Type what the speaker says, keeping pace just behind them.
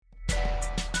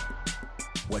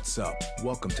What's up?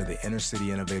 Welcome to the Inner City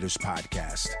Innovators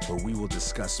Podcast, where we will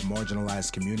discuss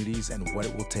marginalized communities and what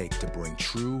it will take to bring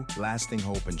true, lasting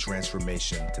hope and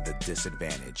transformation to the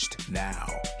disadvantaged. Now,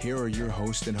 here are your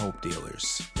hosts and hope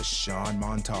dealers, LaShawn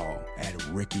Montal and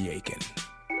Ricky Aiken.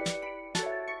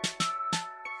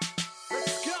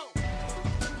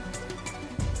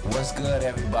 What's good,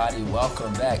 everybody?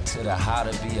 Welcome back to the How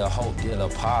to Be a Hope Dealer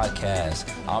podcast.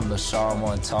 I'm LaShawn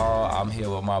Montal. I'm here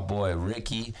with my boy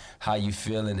Ricky. How you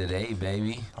feeling today,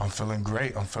 baby? I'm feeling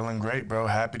great, bro.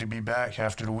 Happy to be back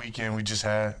after the weekend we just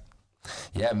had.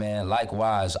 Yeah, man.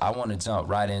 Likewise, I want to jump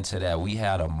right into that. We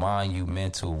had a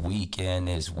monumental weekend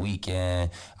this weekend.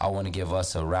 I want to give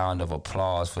us a round of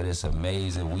applause for this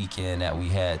amazing weekend that we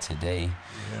had today.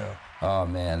 Yeah. Oh,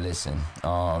 man, listen.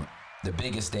 The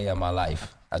biggest day of my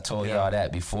life. I told y'all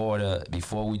that before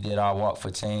we did our Walk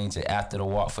for Change and after the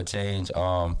Walk for Change.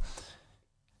 I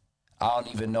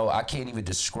don't even know. I can't even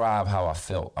describe how I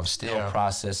felt. I'm still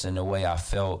processing the way I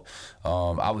felt.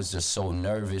 I was just so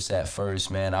nervous at first,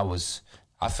 man.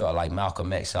 I felt like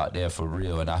Malcolm X out there for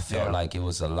real, and I felt like it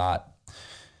was a lot.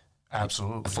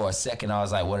 Absolutely. For a second, I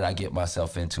was like, what did I get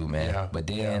myself into, man? Yeah. But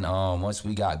then once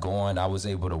we got going, I was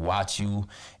able to watch you.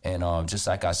 And just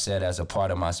like I said as a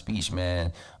part of my speech,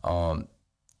 man,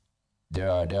 there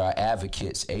are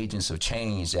advocates, agents of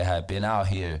change that have been out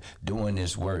here doing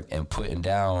this work and putting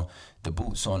down the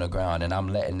boots on the ground, and I'm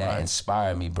letting that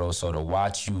inspire me, bro. So to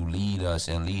watch you lead us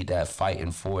and lead that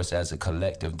fighting force as a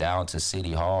collective down to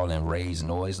City Hall and raise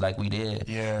noise like we did,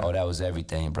 that was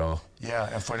everything, bro. Yeah,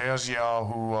 and for those of y'all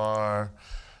who are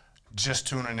just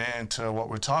tuning in to what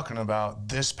we're talking about,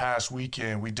 this past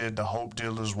weekend we did the Hope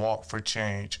Dealers Walk for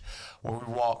Change, where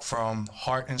we walked from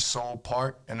Heart and Soul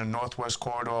Park in the Northwest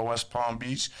Corridor of West Palm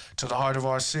Beach to the heart of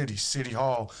our city, City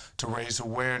Hall, to raise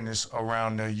awareness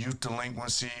around the youth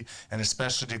delinquency and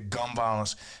especially the gun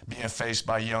violence being faced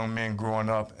by young men growing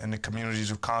up in the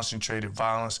communities of concentrated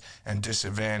violence and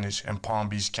disadvantage in Palm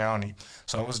Beach County.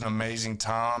 So it was an amazing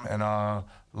time, and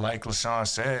like LaShawn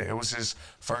said, it was his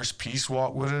first peace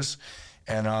walk with us.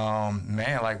 And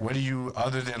man, like, what do you,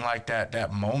 other than like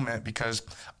that moment, because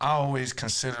I always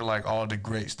consider like all the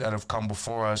greats that have come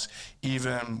before us,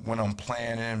 even when I'm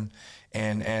planning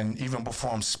and even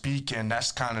before I'm speaking,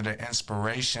 that's kind of the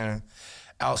inspiration.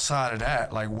 Outside of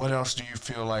that, like, what else do you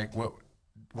feel like, what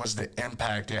was the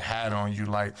impact it had on you?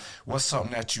 Like, what's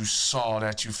something that you saw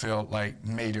that you felt like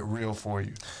made it real for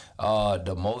you?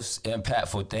 The most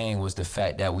impactful thing was the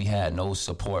fact that we had no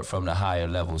support from the higher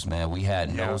levels, man. We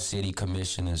had no city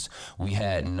commissioners. We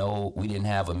didn't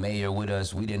have a mayor with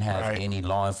us. We didn't have any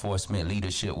law enforcement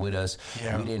leadership with us.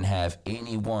 Yeah. We didn't have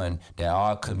anyone that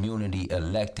our community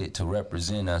elected to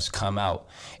represent us come out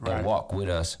and walk with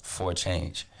us for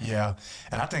change. Yeah,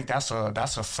 and I think that's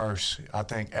a first. I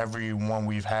think every one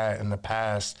we've had in the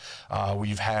past,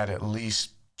 we've had at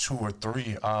least 2 or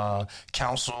 3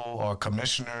 council or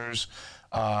commissioners,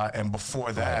 and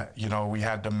before that, you know, we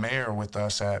had the mayor with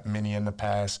us at many in the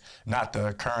past, not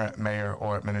the current mayor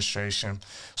or administration.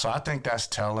 So I think that's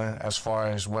telling as far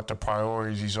as what the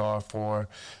priorities are for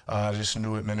this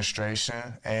new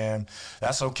administration, and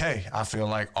that's okay. I feel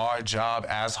like our job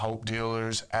as hope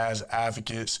dealers, as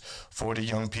advocates for the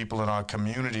young people in our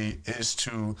community, is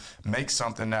to make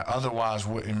something that otherwise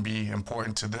wouldn't be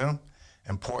important to them.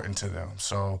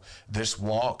 So this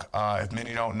walk, if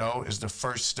many don't know, is the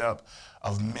first step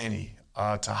of many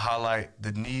to highlight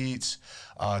the needs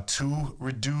to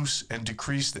reduce and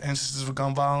decrease the instances of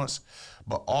gun violence,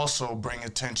 but also bring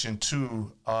attention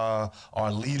to our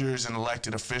leaders and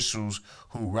elected officials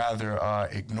who rather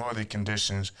ignore the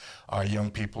conditions our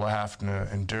young people are having to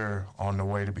endure on the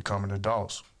way to becoming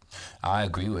adults. I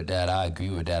agree with that.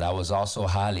 I was also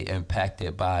highly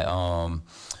impacted by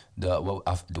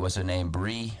what's her name,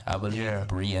 Bree, I believe. Yeah.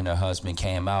 Bree and her husband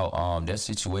came out. That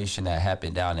situation that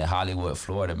happened down in Hollywood,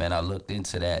 Florida, man, I looked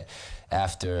into that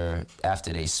after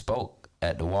they spoke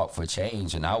at the Walk for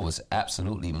Change, and I was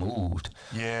absolutely moved.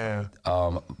 Yeah.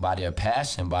 By their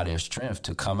passion, by their strength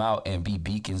to come out and be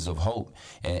beacons of hope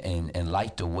and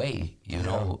light the way. You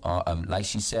know, like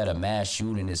she said, a mass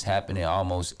shooting is happening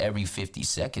almost every 50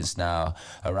 seconds now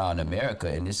around America,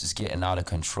 and this is getting out of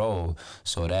control.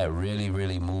 So that really,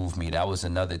 really moved me. That was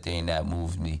another thing that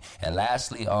moved me. And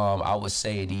lastly, I would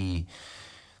say the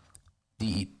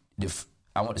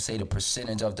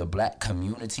percentage of the black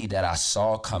community that I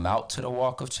saw come out to the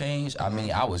Walk of Change. I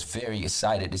mean, I was very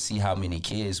excited to see how many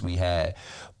kids we had,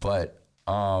 but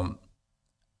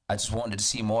I just wanted to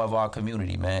see more of our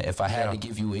community, man. If I had to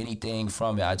give you anything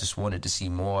from it, I just wanted to see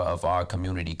more of our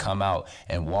community come out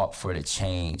and walk for the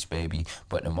change, baby.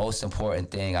 But the most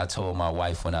important thing, I told my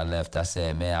wife when I left, I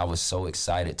said, man, I was so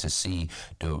excited to see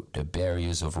the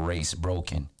barriers of race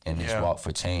broken in this walk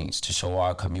for change, to show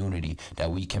our community that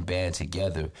we can band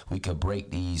together. We could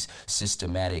break these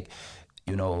systematic,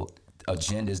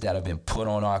 agendas that have been put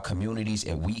on our communities,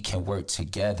 and we can work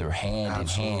together hand in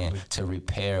hand to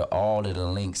repair all of the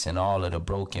links and all of the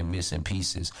broken, missing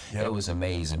pieces. It was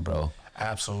amazing, bro.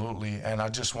 Absolutely. And I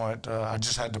just had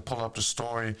to pull up the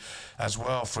story as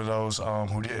well for those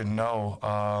who didn't know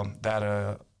that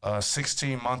a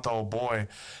 16-month-old boy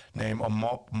named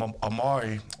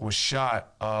Amari was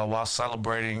shot while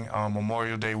celebrating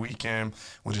Memorial Day weekend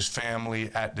with his family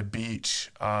at the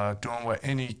beach, doing what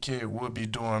any kid would be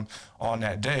doing on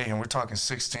that day. And we're talking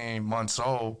 16 months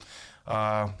old.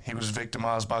 He was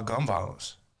victimized by gun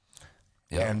violence.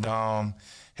 And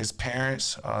his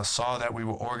parents saw that we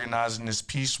were organizing this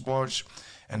peace march,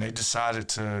 and they decided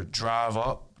to drive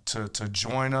up to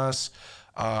join us.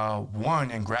 One,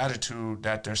 in gratitude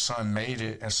that their son made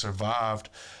it and survived.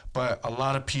 But a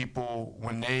lot of people,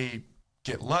 when they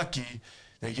get lucky,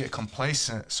 they get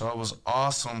complacent. So it was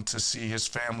awesome to see his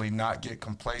family not get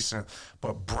complacent,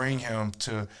 but bring him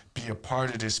to be a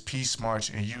part of this peace march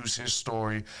and use his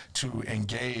story to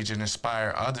engage and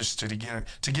inspire others to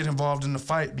get involved in the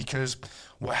fight, because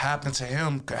what happened to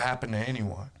him could happen to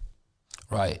anyone.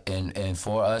 Right, and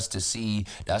for us to see,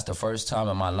 that's the first time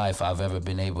in my life I've ever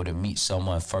been able to meet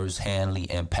someone first-handly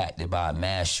impacted by a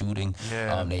mass shooting.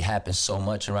 They happen so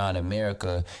much around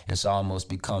America, it's almost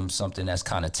become something that's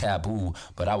kind of taboo.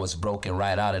 But I was broken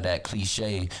right out of that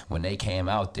cliche when they came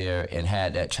out there and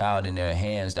had that child in their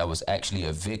hands that was actually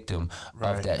a victim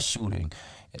of that shooting.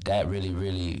 That really,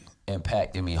 really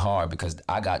impacted me hard, because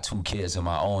I got 2 kids of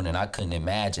my own, and I couldn't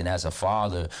imagine as a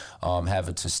father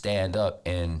having to stand up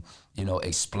and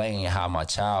explain how my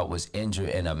child was injured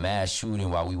in a mass shooting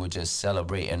while we were just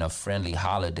celebrating a friendly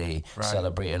holiday,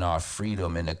 celebrating our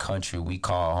freedom in the country we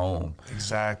call home.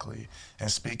 Exactly.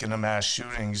 And speaking of mass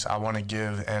shootings, I want to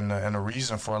give, and a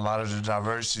reason for a lot of the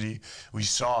diversity we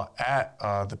saw at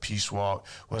the Peace Walk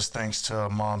was thanks to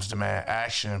Moms Demand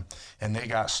Action. And they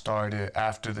got started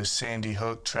after the Sandy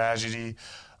Hook tragedy.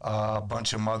 A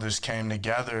bunch of mothers came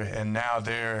together, and now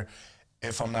they're,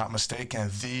 if I'm not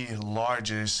mistaken, the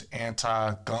largest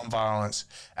anti-gun violence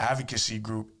advocacy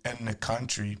group in the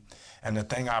country. And the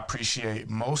thing I appreciate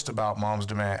most about Moms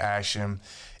Demand Action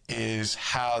is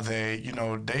how they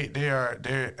are,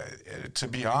 to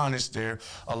be honest, they're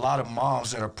a lot of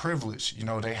moms that are privileged.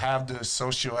 They have the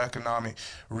socioeconomic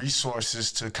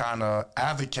resources to kind of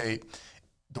advocate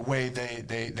the way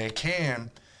they can.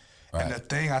 Right. And the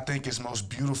thing I think is most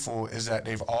beautiful is that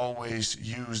they've always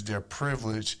used their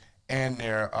privilege and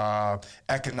their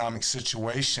economic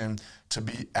situation to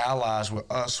be allies with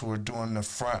us who are doing the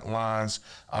front lines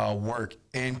work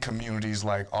in communities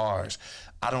like ours.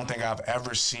 I don't think I've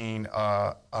ever seen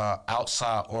an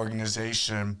outside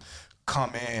organization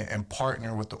come in and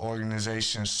partner with the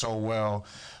organization so well,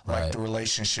 like the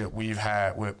relationship we've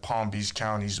had with Palm Beach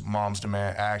County's Moms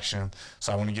Demand Action.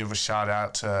 So I want to give a shout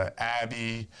out to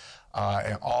Abby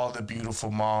and all the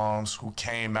beautiful moms who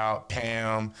came out,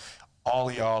 Pam. All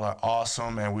of y'all are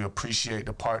awesome, and we appreciate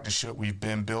the partnership we've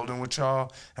been building with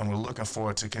y'all, and we're looking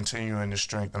forward to continuing to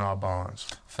strengthen our bonds.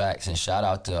 Facts, and shout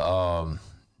out to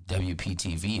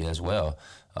WPTV as well,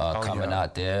 coming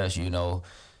out there,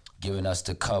 giving us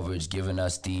the coverage, giving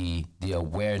us the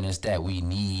awareness that we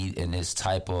need in this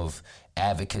type of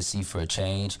advocacy for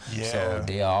change. So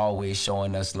they are always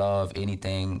showing us love,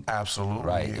 anything. Absolutely.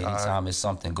 Right. Anytime it's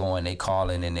something going, they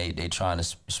calling and they trying to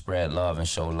spread love and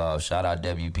show love. Shout out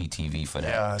WPTV for that.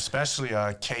 Yeah, especially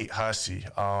Kate Hussey.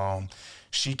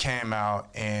 She came out,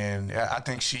 and I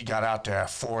think she got out there at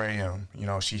 4 a.m.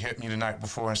 She hit me the night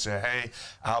before and said, hey,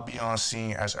 I'll be on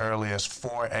scene as early as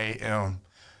 4 a.m.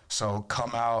 So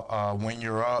come out when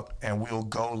you're up, and we'll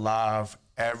go live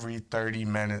every 30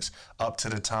 minutes up to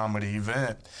the time of the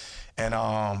event. And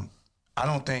I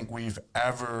don't think we've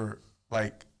ever,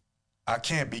 I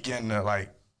can't begin to,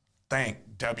 thank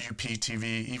WPTV,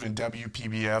 even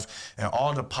WPBF, and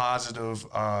all the positive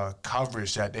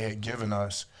coverage that they had given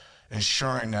us,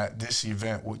 ensuring that this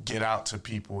event would get out to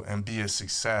people and be a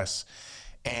success.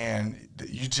 And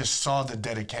you just saw the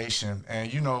dedication.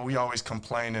 And, we always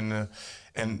complain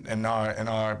in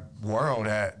our world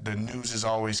that the news is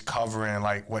always covering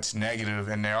what's negative,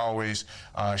 and they're always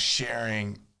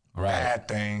sharing bad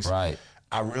things. Right.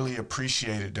 I really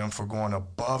appreciated them for going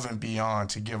above and beyond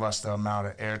to give us the amount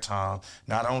of airtime.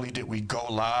 Not only did we go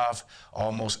live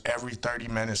almost every 30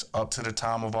 minutes up to the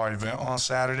time of our event on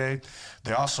Saturday,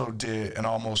 they also did an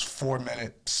almost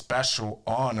 4-minute special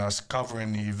on us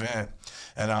covering the event.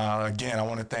 And again, I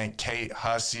want to thank Kate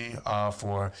Hussey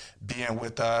for being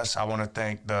with us. I want to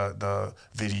thank the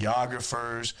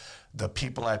videographers, the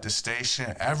people at the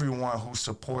station, everyone who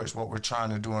supports what we're trying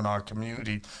to do in our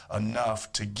community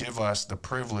enough to give us the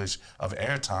privilege of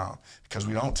airtime, because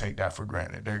we don't take that for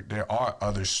granted. There are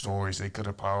other stories they could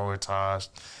have prioritized.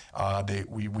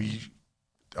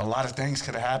 A lot of things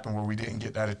could have happened where we didn't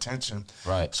get that attention.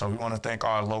 Right. So we want to thank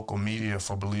our local media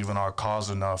for believing our cause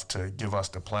enough to give us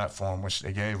the platform which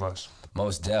they gave us.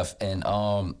 Most deaf. And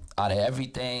out of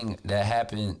everything that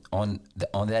happened on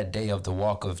that day of the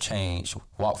Walk for Change,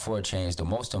 the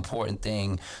most important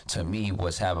thing to me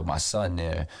was having my son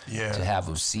there. Yeah. To have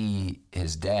him see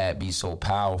his dad be so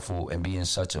powerful and be in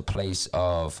such a place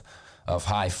of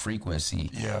high frequency.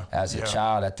 Yeah. As a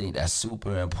child, I think that's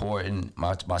super important.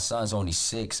 My son's only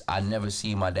 6. I never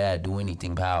seen my dad do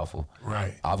anything powerful.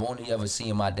 Right. I've only ever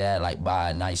seen my dad like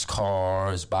buy nice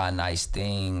cars, buy nice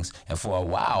things. And for a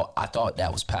while, I thought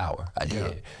that was power. I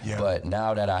did. Yeah. But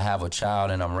now that I have a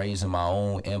child and I'm raising my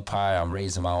own empire, I'm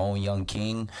raising my own young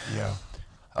king. Yeah.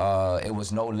 It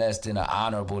was no less than an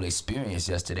honorable experience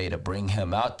yesterday to bring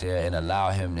him out there and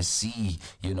allow him to see,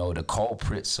 the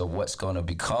culprits of what's going to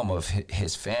become of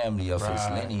his family, of his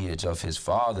lineage, of his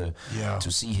father,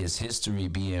 to see his history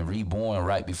being reborn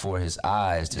right before his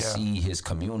eyes, to see his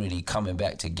community coming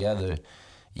back together.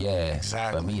 Yeah,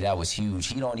 exactly. For me, that was huge.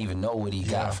 He don't even know what he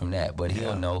got from that, but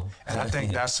he'll know. And I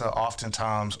think that's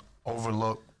oftentimes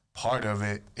overlooked part of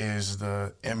it is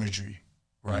the imagery.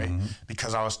 Right? Mm-hmm.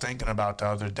 Because I was thinking about the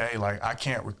other day, like I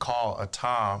can't recall a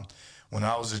time when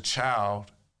I was a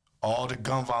child, all the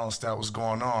gun violence that was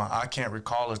going on, I can't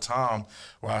recall a time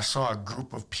where I saw a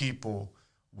group of people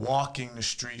walking the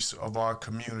streets of our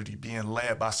community being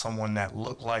led by someone that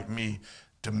looked like me,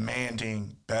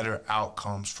 demanding better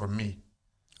outcomes for me.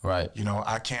 Right.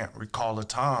 I can't recall a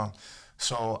time.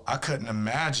 So I couldn't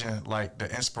imagine like the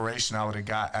inspiration I would have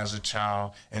got as a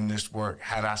child in this work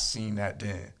had I seen that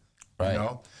then.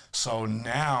 Right. So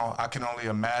now I can only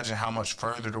imagine how much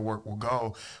further the work will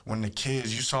go when you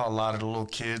saw a lot of the little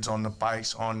kids on the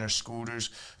bikes, on their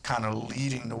scooters, kind of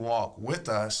leading the walk with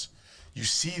us. You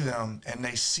see them and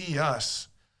they see us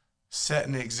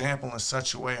setting the example in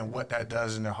such a way and what that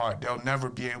does in their heart. They'll never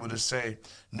be able to say,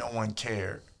 no one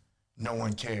cared. No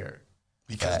one cared.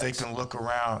 Because they can look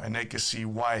around and they can see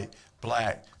white,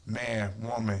 black, man,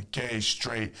 woman, gay,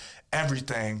 straight,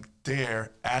 everything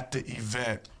there at the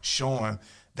event showing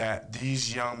that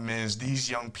these young men, these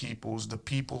young peoples, the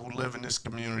people who live in this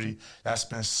community that's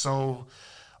been so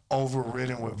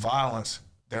overridden with violence,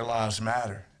 their lives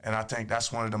matter. And I think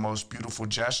that's one of the most beautiful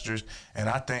gestures. And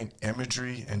I think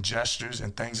imagery and gestures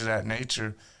and things of that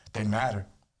nature, they matter.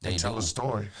 They tell a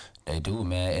story. They do,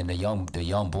 man. And the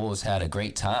young bulls had a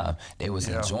great time. They was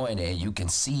enjoying it, and you can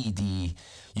see the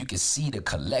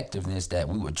collectiveness that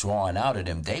we were drawing out of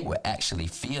them. They were actually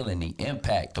feeling the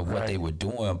impact of what they were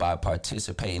doing by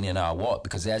participating in our walk.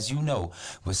 Because as you know,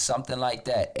 with something like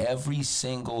that, every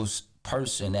single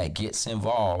person that gets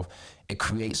involved, it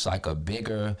creates like a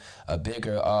bigger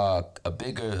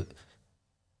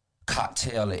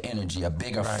cocktail of energy, a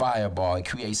bigger fireball. It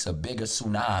creates a bigger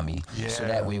tsunami. Yeah. So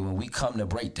that way when we come to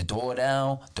break the door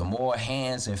down, the more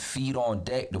hands and feet on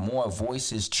deck, the more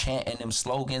voices chanting them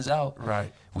slogans out,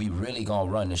 we really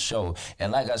gonna run the show.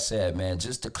 And like I said, man,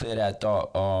 just to clear that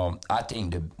thought, I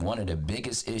think one of the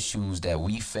biggest issues that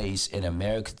we face in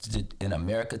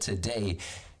America today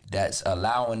that's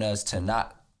allowing us to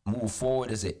not move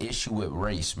forward is an issue with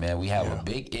race, man. We have a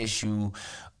big issue.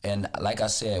 And like I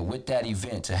said, with that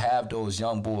event, to have those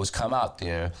young boys come out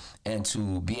there and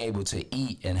to be able to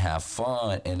eat and have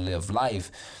fun and live life,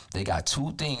 they got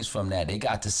 2 things from that. They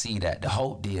got to see that the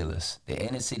hope dealers, the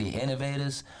inner city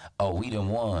innovators, we the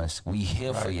ones. We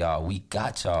here for y'all. We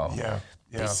got y'all. Yeah.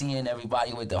 They seeing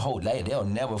everybody with the hope. They'll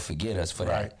never forget us for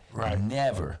that. Right.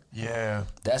 Never. Yeah.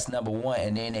 That's number one.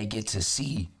 And then they get to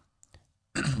see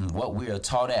what we are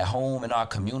taught at home in our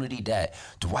community, that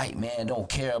the white man don't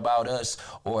care about us,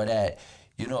 or that,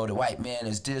 the white man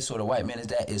is this or the white man is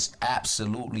that, is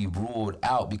absolutely ruled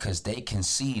out, because they can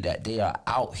see that they are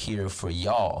out here for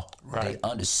y'all. They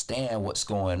understand what's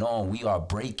going on. We are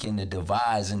breaking the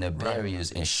divides and the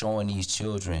barriers and showing these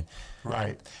children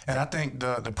Right. And I think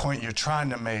the point you're trying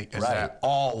to make is that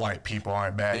all white people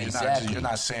aren't bad. Exactly. You're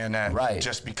not saying that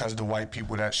just because the white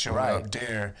people that showed up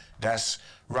there, that's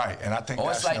right. And I think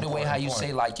that's it's like the way how you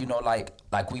say, like, you know, like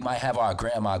we might have our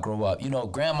grandma grow up. You know,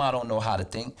 grandma don't know how to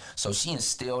think, so she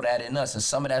instilled that in us. And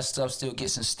some of that stuff still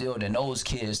gets instilled in those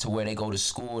kids to where they go to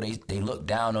school. They look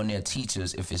down on their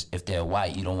teachers if they're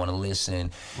white. You don't want to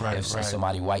listen if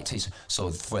somebody white teacher.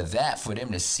 So for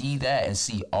them to see that and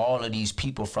see all of these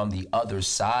people from the other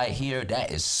side here,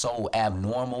 that is so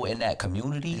abnormal in that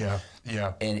community.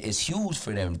 Yeah. And it's huge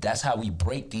for them. That's how we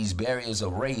break these barriers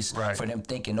of race for them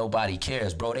thinking nobody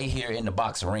cares. Bro, they here in the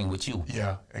boxing ring with you.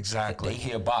 Yeah, exactly. They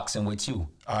here boxing with you.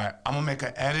 All right, I'm going to make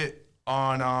an edit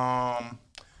on,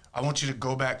 I want you to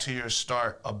go back to your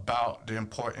start about the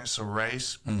importance of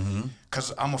race,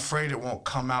 because I'm afraid it won't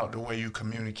come out the way you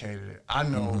communicated it. I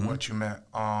know what you meant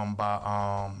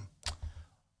by,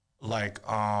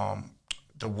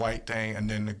 the white thing, and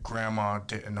then the grandma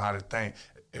didn't know how to think.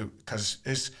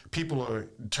 Because people are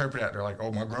interpret that, they're like,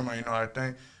 oh, my grandma didn't know how to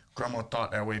think. Grandma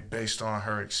thought that way based on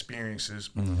her experiences.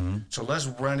 So let's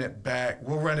run it back.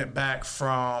 We'll run it back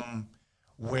from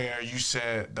where you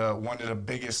said one of the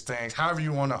biggest things, however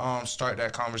you want to start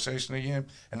that conversation again,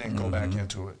 and then go back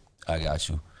into it. I got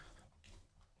you.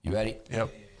 You ready?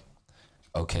 Yep.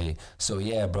 Okay, so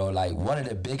yeah, bro, like one of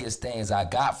the biggest things I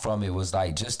got from it was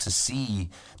like just to see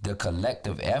the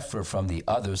collective effort from the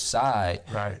other side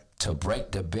to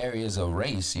break the barriers of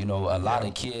race. You know, a lot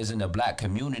of kids in the black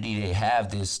community, they have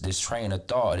this train of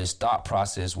thought, this thought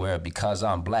process where because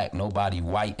I'm black, nobody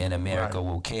white in America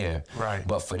will care. Right.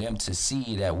 But for them to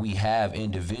see that we have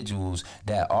individuals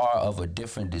that are of a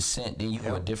different descent than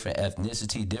you, a different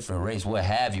ethnicity, different race, what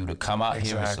have you, to come out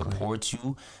here and support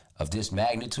you of this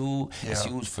magnitude, it's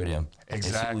huge for them.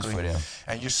 Exactly. It's huge for them.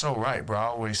 And you're so right, bro. I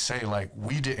always say, like,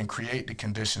 we didn't create the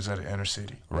conditions of the inner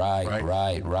city. Right.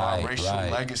 Our racial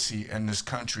legacy in this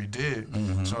country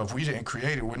did. So if we didn't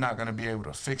create it, we're not going to be able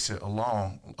to fix it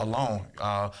alone.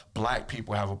 Black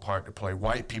people have a part to play.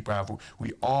 White people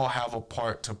we all have a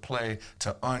part to play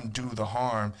to undo the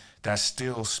harm that's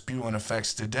still spewing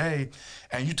effects today.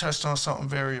 And you touched on something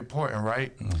very important,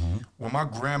 right? When my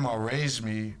grandma raised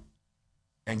me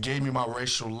and gave me my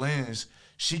racial lens,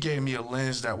 she gave me a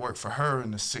lens that worked for her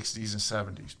in the 60s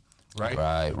and 70s, right?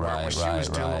 When she was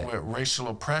dealing with racial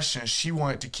oppression, she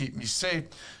wanted to keep me safe,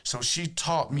 so she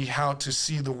taught me how to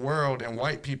see the world and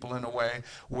white people in a way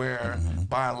where,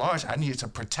 by and large, I needed to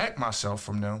protect myself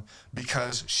from them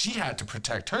because she had to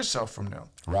protect herself from them.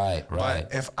 Right.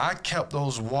 But if I kept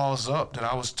those walls up that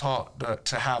I was taught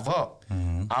to have up,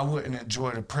 I wouldn't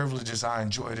enjoy the privileges I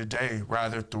enjoy today,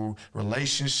 rather through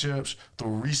relationships,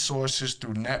 through resources,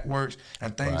 through networks,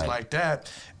 and things like that.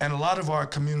 And a lot of our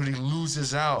community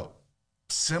loses out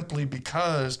simply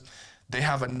because they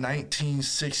have a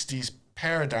 1960s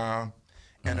paradigm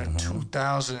in a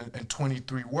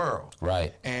 2023 world.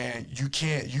 Right. And you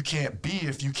can't be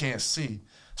if you can't see.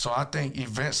 So I think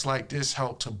events like this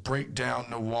help to break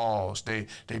down the walls. They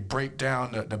break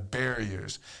down the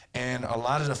barriers. And a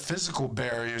lot of the physical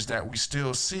barriers that we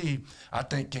still see, I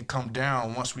think, can come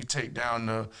down once we take down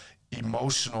the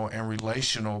emotional and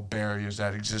relational barriers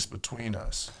that exist between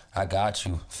us. I got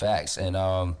you. Facts. And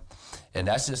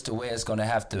that's just the way it's gonna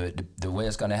have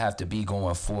to be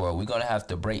going forward. We're gonna have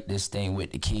to break this thing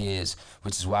with the kids,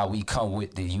 which is why we come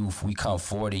with the youth, we come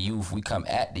for the youth, we come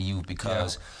at the youth,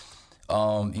 because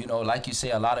you know, like you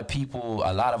say, a lot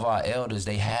of our elders,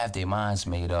 they have their minds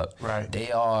made up. Right.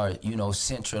 They are, you know,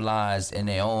 centralized in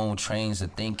their own trains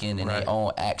of thinking and their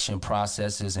own action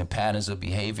processes and patterns of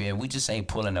behavior, and we just ain't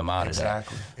pulling them out of that.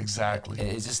 Exactly.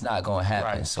 It's just not going to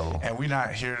happen. Right. So, and we're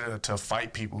not here to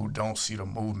fight people who don't see the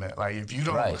movement. Like, if you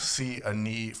don't see a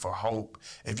need for hope,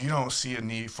 if you don't see a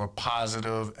need for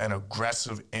positive and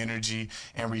aggressive energy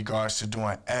in regards to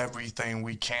doing everything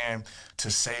we can to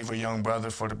save a young brother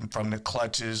from the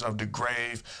clutches of the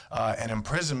grave and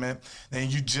imprisonment, then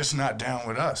you're just not down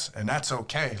with us. And that's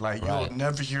okay. Like, you'll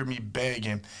never hear me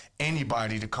begging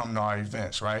anybody to come to our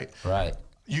events, right? Right.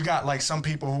 You got, like, some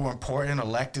people who are important,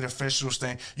 elected officials,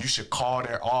 think you should call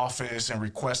their office and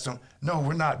request them. No,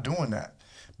 we're not doing that.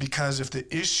 Because if the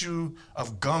issue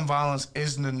of gun violence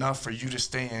isn't enough for you to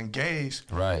stay engaged,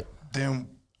 then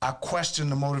I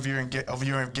question the motive of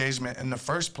your engagement in the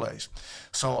first place.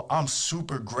 So I'm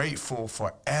super grateful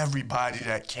for everybody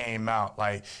that came out.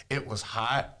 Like, it was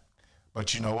hot,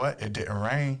 but you know what? It didn't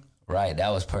rain. Right, that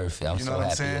was perfect. I'm so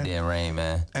happy it didn't rain,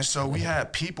 man. And so we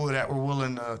had people that were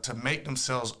willing to make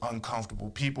themselves uncomfortable.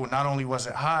 People, not only was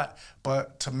it hot,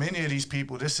 but to many of these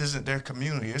people, this isn't their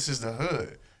community. This is the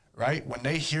hood, right? When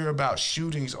they hear about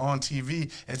shootings on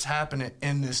TV, it's happening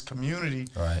in this community.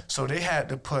 Right. So they had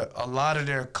to put a lot of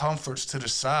their comforts to the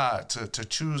side to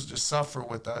choose to suffer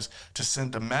with us, to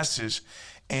send a message.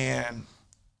 And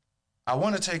I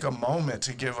want to take a moment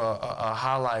to give a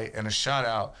highlight and a shout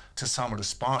out to some of the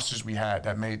sponsors we had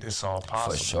that made this all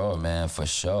possible. For sure, man. For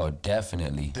sure.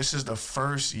 Definitely. This is the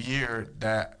first year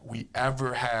that we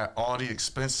ever had all the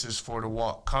expenses for the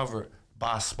walk covered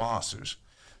by sponsors.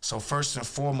 So first and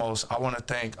foremost, I want to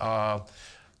thank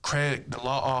Craig, the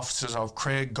law offices of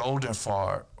Craig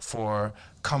Goldenfarb, for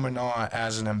coming on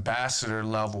as an ambassador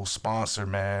level sponsor,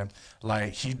 man.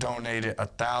 Like, he donated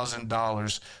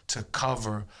 $1,000 to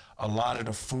cover a lot of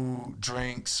the food,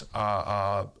 drinks,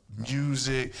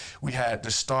 music. We had the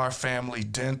Star Family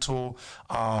Dental.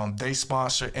 They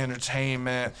sponsor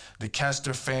entertainment. The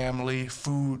Kester family,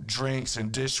 food, drinks,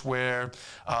 and dishware.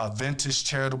 Vintage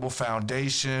Charitable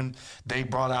Foundation. They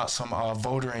brought out some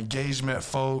voter engagement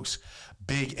folks.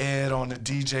 Big Ed on the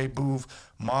DJ booth.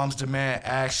 Moms Demand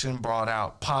Action brought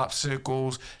out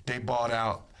popsicles. They brought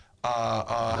out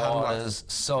waters,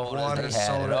 soda, they had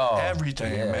soda, it all.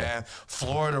 everything, man.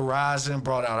 Florida Rising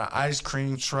brought out an ice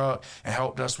cream truck and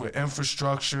helped us with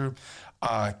infrastructure.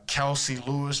 Kelsey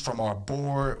Lewis from our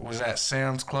board was at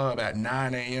Sam's Club at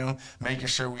 9 a.m. making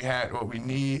sure we had what we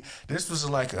need. This was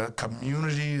like a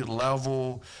community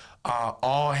level,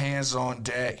 all hands on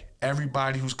deck.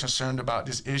 Everybody who's concerned about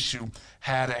this issue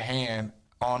had a hand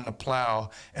on the plow,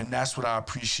 and that's what I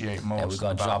appreciate most. And we're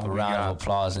going to drop a round of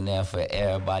applause in there for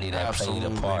everybody that played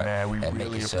a part, man. We and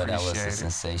really making sure that was a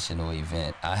sensational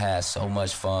event. I had so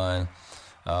much fun.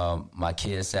 My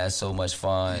kids had so much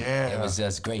fun. Yeah. It was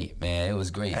just great, man. It was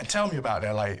great. And tell me about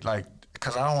that, like,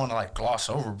 because I don't want to, like, gloss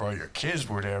over, bro. Your kids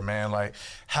were there, man. Like,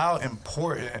 how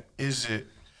important is it,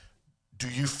 do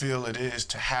you feel it is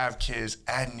to have kids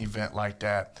at an event like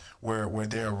that where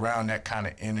they're around that kind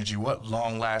of energy? What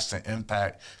long-lasting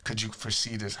impact could you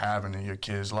foresee this having in your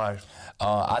kid's life?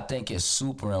 I think it's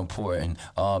super important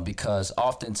because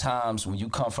oftentimes when you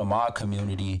come from our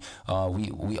community,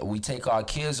 we take our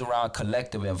kids around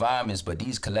collective environments, but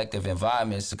these collective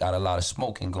environments got a lot of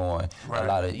smoking going. Right. A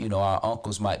lot of, our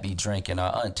uncles might be drinking,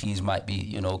 our aunties might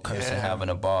be, cursing, having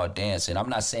a ball, dancing. I'm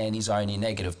not saying these are any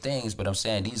negative things, but I'm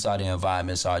saying these are the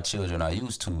environments our children are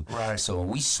used to. Right. So when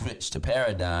we switch the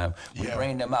paradigm, we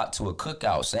bring them out to a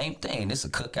cookout. Same thing. This is a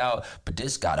cookout, but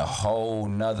this got a whole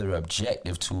nother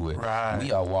objective to it. Right.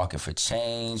 We are walking for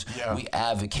change. Yeah. We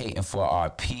advocating for our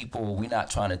people. We're not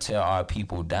trying to tear our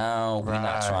people down. We're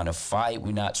not trying to fight.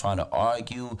 We're not trying to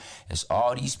argue. It's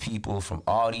all these people from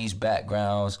all these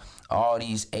backgrounds, all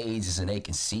these ages, and they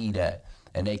can see that.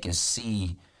 And they can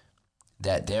see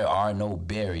that there are no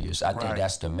barriers. I think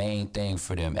that's the main thing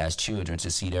for them as children, to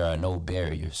see there are no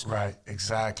barriers. Right,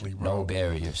 exactly, bro. No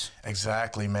barriers.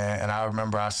 Exactly, man. And I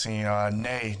remember I seen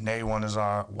Nay. Nay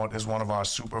is one of our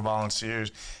super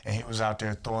volunteers, and he was out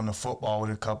there throwing the football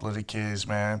with a couple of the kids,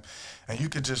 man. And you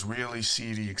could just really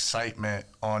see the excitement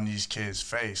on these kids'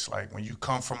 face. Like, when you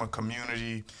come from a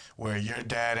community where your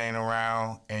dad ain't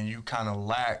around and you kind of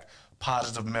lack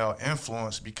positive male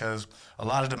influence, because a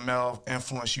lot of the male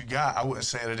influence you got, I wouldn't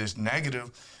say that it's negative,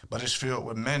 but it's filled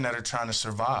with men that are trying to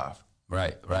survive.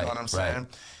 Right. You know what I'm saying?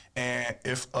 And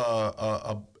if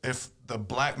the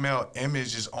black male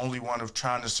image is only one of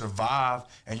trying to survive,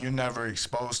 and you're never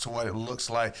exposed to what it looks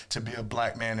like to be a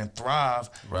black man and thrive,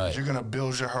 you're gonna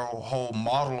build your whole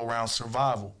model around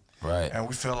survival. Right. And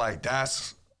we feel like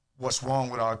that's what's wrong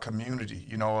with our community.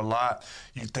 A lot,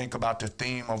 you think about the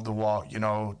theme of the walk,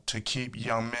 to keep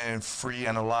young men free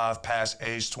and alive past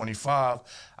age 25.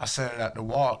 I said it at the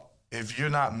walk. If you're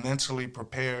not mentally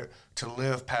prepared to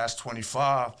live past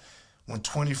 25, when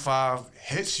 25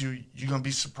 hits you, you're going to be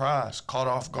surprised, caught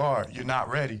off guard. You're not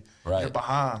ready. You're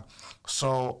behind.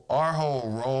 So our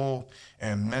whole role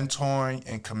in mentoring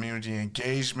and community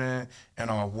engagement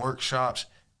and our workshops,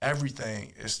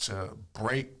 everything is to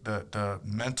break the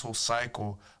mental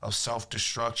cycle of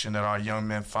self-destruction that our young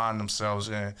men find themselves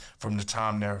in from the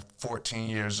time they're 14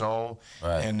 years old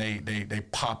and they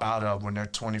pop out of when they're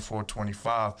 24,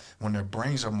 25, when their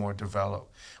brains are more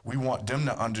developed. We want them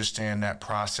to understand that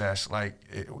process. Like,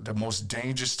 the most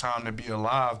dangerous time to be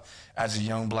alive as a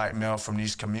young black male from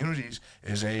these communities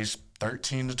is age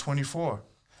 13 to 24.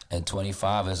 And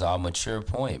 25 is our mature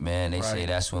point, man. They say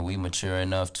that's when we mature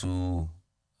enough to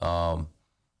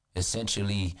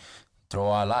essentially throw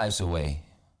our lives away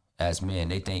as men.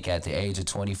 They think at the age of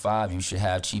 25 you should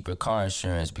have cheaper car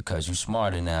insurance because you're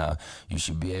smarter now. You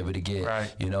should be able to get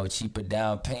cheaper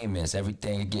down payments.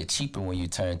 Everything will get cheaper when you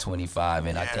turn 25,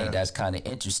 and I think that's kind of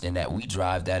interesting that we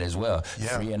drive that as well.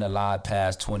 Free and alive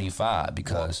past 25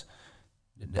 because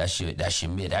that's your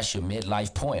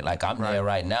midlife point. Like I'm there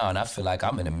right now, and I feel like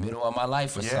I'm in the middle of my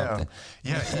life or something.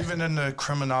 Yeah, even in the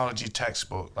criminology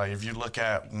textbook, like if you look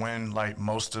at when like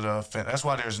most of the that's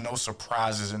why there's no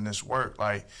surprises in this work.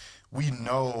 Like we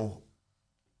know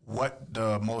what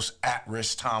the most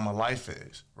at-risk time of life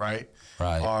is, right?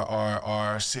 Right.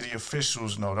 Our city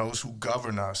officials know, those who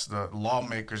govern us, the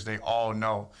lawmakers, they all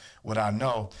know what I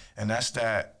know, and that's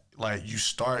that like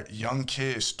young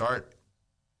kids start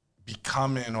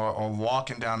becoming or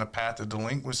walking down the path of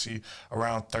delinquency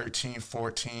around 13,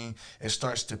 14. It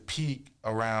starts to peak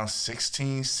around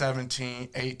 16, 17,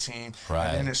 18. Right.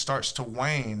 And then it starts to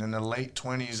wane in the late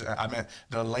 20s.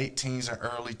 The late teens and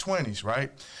early 20s,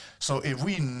 right? So if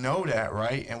we know that,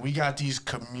 right, and we got these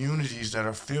communities that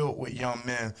are filled with young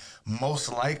men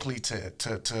most likely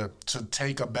to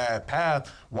take a bad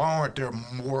path, why aren't there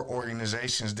more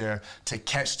organizations there to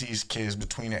catch these kids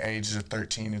between the ages of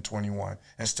 13 and 21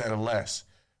 instead of less?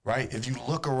 Right? If you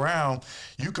look around,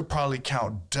 you could probably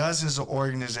count dozens of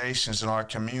organizations in our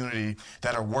community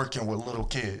that are working with little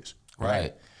kids.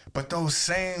 Right. But those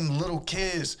same little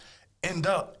kids end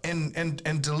up in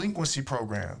delinquency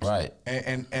programs, right,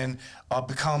 and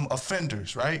become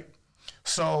offenders, right?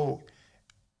 So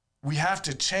we have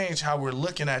to change how we're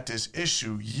looking at this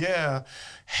issue. Yeah,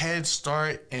 Head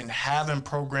Start and having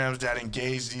programs that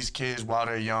engage these kids while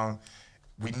they're young,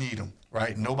 we need them,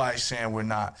 right? Nobody's saying we're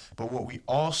not. But what we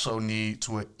also need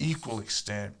to an equal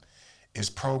extent is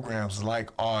programs like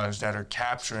ours that are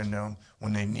capturing them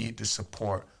when they need the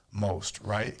support most,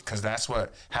 right? Because that's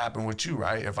what happened with you,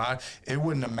 right? It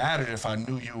wouldn't have mattered if I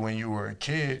knew you when you were a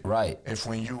kid, right? If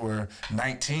when you were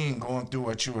 19 going through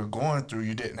what you were going through,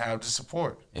 you didn't have the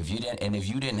support. If you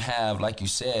didn't have, like you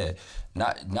said,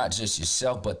 not just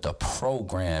yourself, but the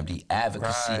program, the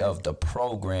advocacy of the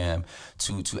program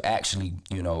to actually,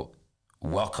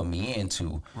 welcome me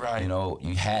into, right.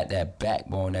 You had that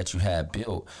backbone that you had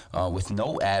built with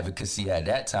no advocacy at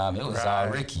that time. It was all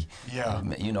Ricky. Yeah.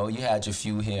 You had your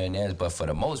few here and there, but for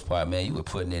the most part, man, you were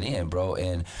putting it in, bro.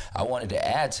 And I wanted to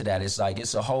add to that. It's like,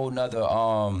 it's a whole nother,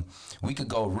 we could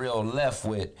go real left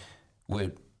with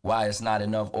why it's not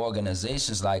enough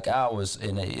organizations like ours,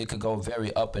 and it could go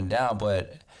very up and down,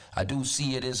 but I do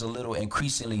see it is a little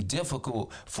increasingly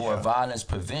difficult for violence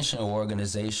prevention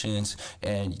organizations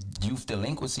and youth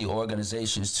delinquency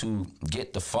organizations to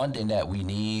get the funding that we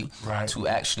need to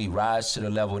actually rise to the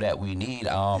level that we need.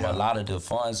 A lot of the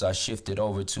funds are shifted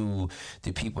over to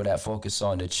the people that focus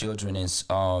on the children in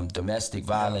domestic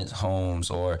violence homes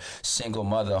or single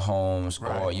mother homes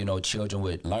or, children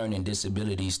with learning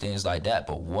disabilities, things like that.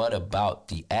 But what about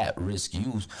the at-risk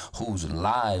youth whose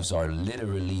lives are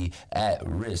literally at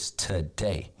risk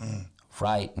today,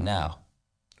 right now?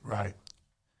 Right.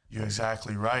 You're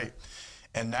exactly right.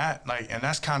 And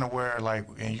that's kind of where,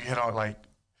 and you hit on,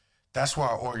 that's where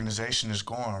our organization is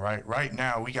going, right? Right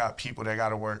now, we got people that got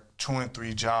to work 2 and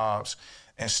 3 jobs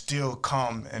and still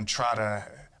come and try to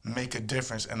make a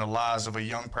difference in the lives of a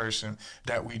young person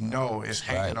that we know is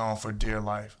hanging on for dear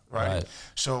life, right?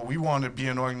 So we want to be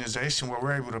an organization where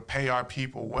we're able to pay our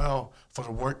people well for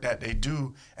the work that they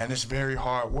do, and it's very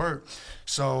hard work.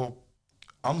 So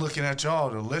I'm looking at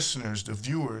y'all, the listeners, the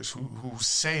viewers, who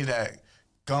say that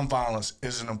gun violence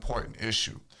is an important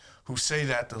issue, who say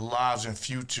that the lives and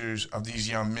futures of these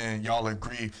young men, y'all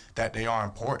agree that they are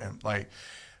important.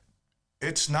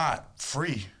 It's not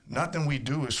free. Nothing we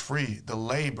do is free. The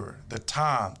labor, the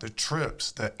time, the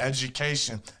trips, the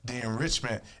education, the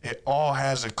enrichment, it all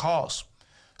has a cost.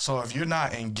 So if you're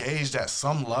not engaged at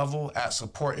some level at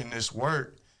supporting this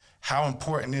work, how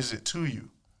important is it to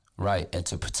you? Right, and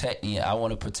to protect, I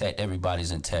want to protect everybody's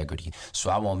integrity,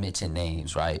 so I won't mention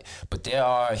names, right? But there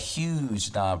are huge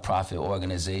nonprofit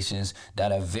organizations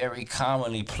that are very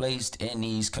commonly placed in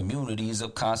these communities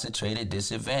of concentrated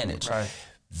disadvantage. Right.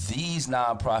 These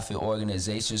nonprofit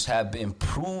organizations have been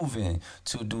proven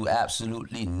to do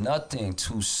absolutely nothing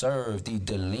to serve the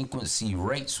delinquency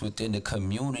rates within the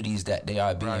communities that they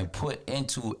are being put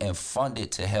into and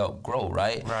funded to help grow,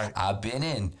 right? I've been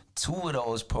in 2 of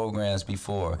those programs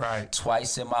before,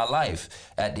 twice in my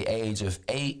life, at the age of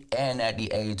 8 and at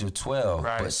the age of 12.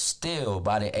 But still,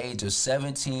 by the age of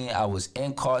 17, I was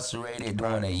incarcerated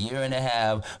doing 1.5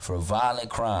 years for violent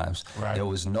crimes. There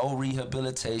was no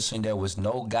rehabilitation, there was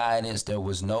no guidance, there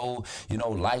was no,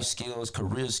 life skills,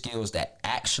 career skills that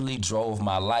actually drove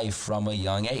my life from a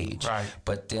young age.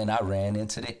 But then I ran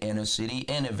into the inner city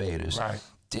innovators.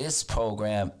 this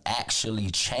program actually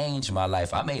changed my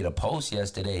life. I made a post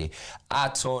yesterday. I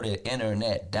tore the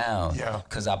internet down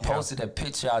because I posted a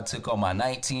picture I took on my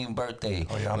 19th birthday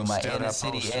with my Inner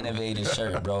City Innovator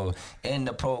shirt, bro. In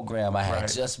the program, I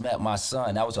had just met my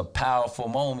son. That was a powerful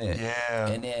moment. Yeah.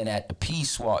 And then at the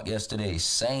Peace Walk yesterday,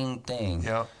 same thing.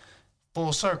 Yeah.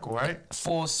 Full circle, right?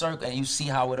 Full circle, and you see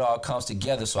how it all comes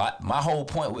together. So my whole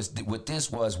point was with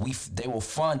this was they will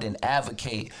fund and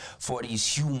advocate for these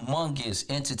humongous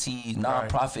entities,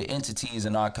 nonprofit entities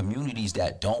in our communities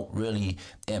that don't really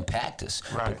impact us.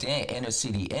 But then Inner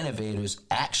City Innovators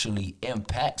actually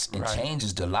impacts and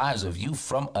changes the lives of you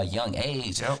from a young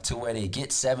age to where they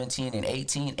get 17 and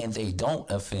 18 and they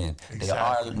don't offend. They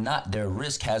are not. Their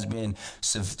risk has been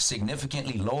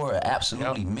significantly lower,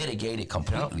 absolutely mitigated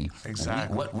completely.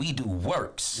 Exactly. What we do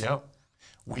works. Yep.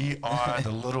 We are the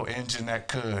little engine that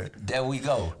could. There we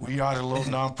go. We are the little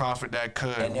nonprofit that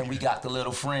could. And then we got the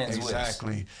little friends with us.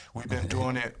 Exactly. We've been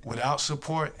doing it without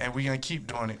support, and we're going to keep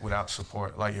doing it without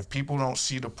support. Like, if people don't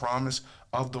see the promise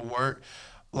of the work,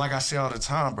 like I say all the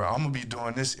time, bro, I'm going to be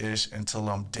doing this ish until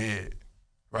I'm dead,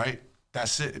 right?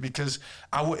 That's it, because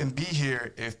I wouldn't be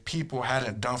here if people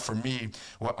hadn't done for me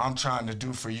what I'm trying to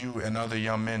do for you and other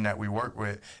young men that we work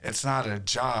with. It's not a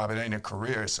job, it ain't a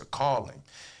career, it's a calling.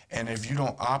 And if you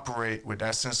don't operate with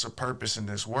that sense of purpose in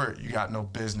this work, you got no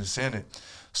business in it.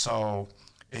 So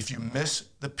if you miss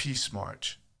the Peace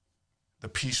March, the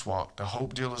Peace Walk, the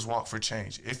Hope Dealers Walk for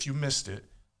Change, if you missed it,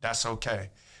 that's okay.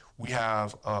 We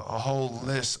have a whole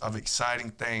list of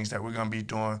exciting things that we're gonna be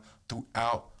doing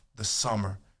throughout the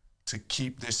summer to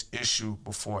keep this issue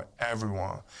before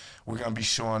everyone. We're going to be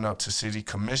showing up to city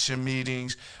commission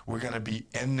meetings. We're going to be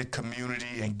in the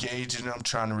community, engaging them,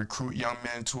 trying to recruit young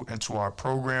men into our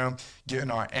program, getting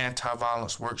our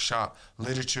anti-violence workshop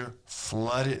literature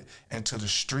flooded into the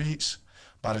streets.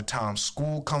 By the time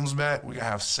school comes back, we're going to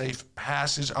have safe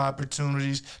passage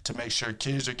opportunities to make sure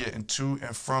kids are getting to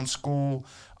and from school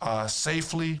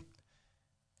safely,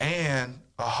 and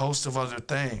a host of other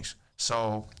things.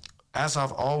 So, as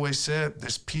I've always said,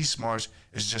 this Peace March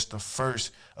is just the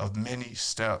first of many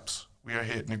steps. We are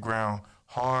hitting the ground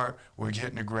hard. We're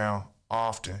hitting the ground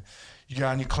often. You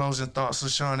got any closing thoughts,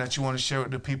 LaShawn, that you want to share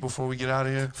with the people before we get out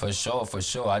of here? For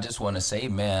sure. I just want to say,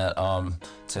 man, to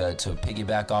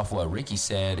piggyback off what Ricky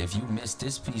said, if you missed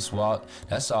this Peace Walk,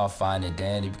 that's all fine and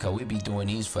dandy, because we be doing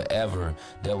these forever.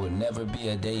 There will never be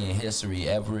a day in history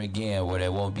ever again where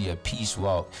there won't be a Peace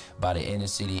Walk by the Inner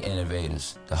City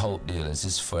Innovators, the Hope Dealers.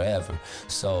 It's forever.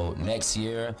 So next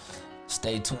year,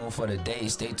 stay tuned for the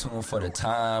date. Stay tuned for the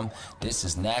time. This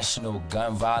is National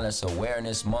Gun Violence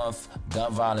Awareness Month,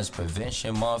 Gun Violence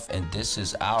Prevention Month, and this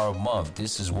is our month.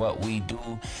 This is what we do,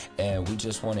 and we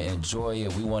just want to enjoy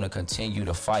it. We want to continue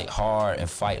to fight hard and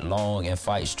fight long and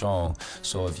fight strong.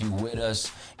 So if you with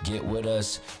us, get with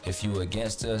us. If you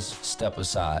against us, step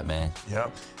aside, man.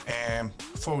 Yep. And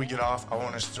before we get off, I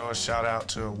want to throw a shout out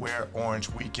to Wear Orange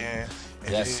Weekend.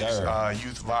 It is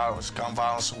Youth Violence, Gun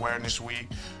Violence Awareness Week,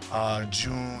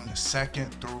 June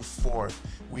 2nd through 4th.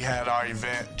 We had our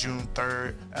event June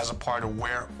 3rd as a part of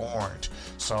Wear Orange.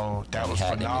 So that was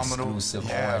phenomenal. Exclusive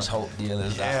Orange Hope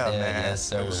Dealers out there. Man. Yes,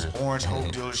 sir. It was Orange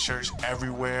Hope Dealers shirts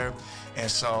everywhere. And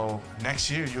so next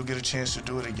year you'll get a chance to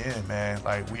do it again, man.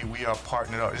 Like we are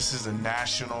partnered up. This is a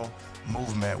national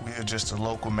movement. We are just a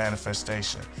local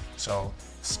manifestation. So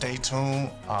stay tuned.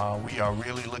 We are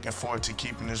really looking forward to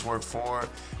keeping this work forward.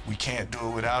 We can't do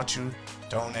it without you.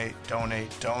 Donate, donate,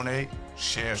 donate.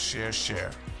 Share, share,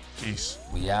 share. Peace.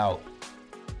 We out.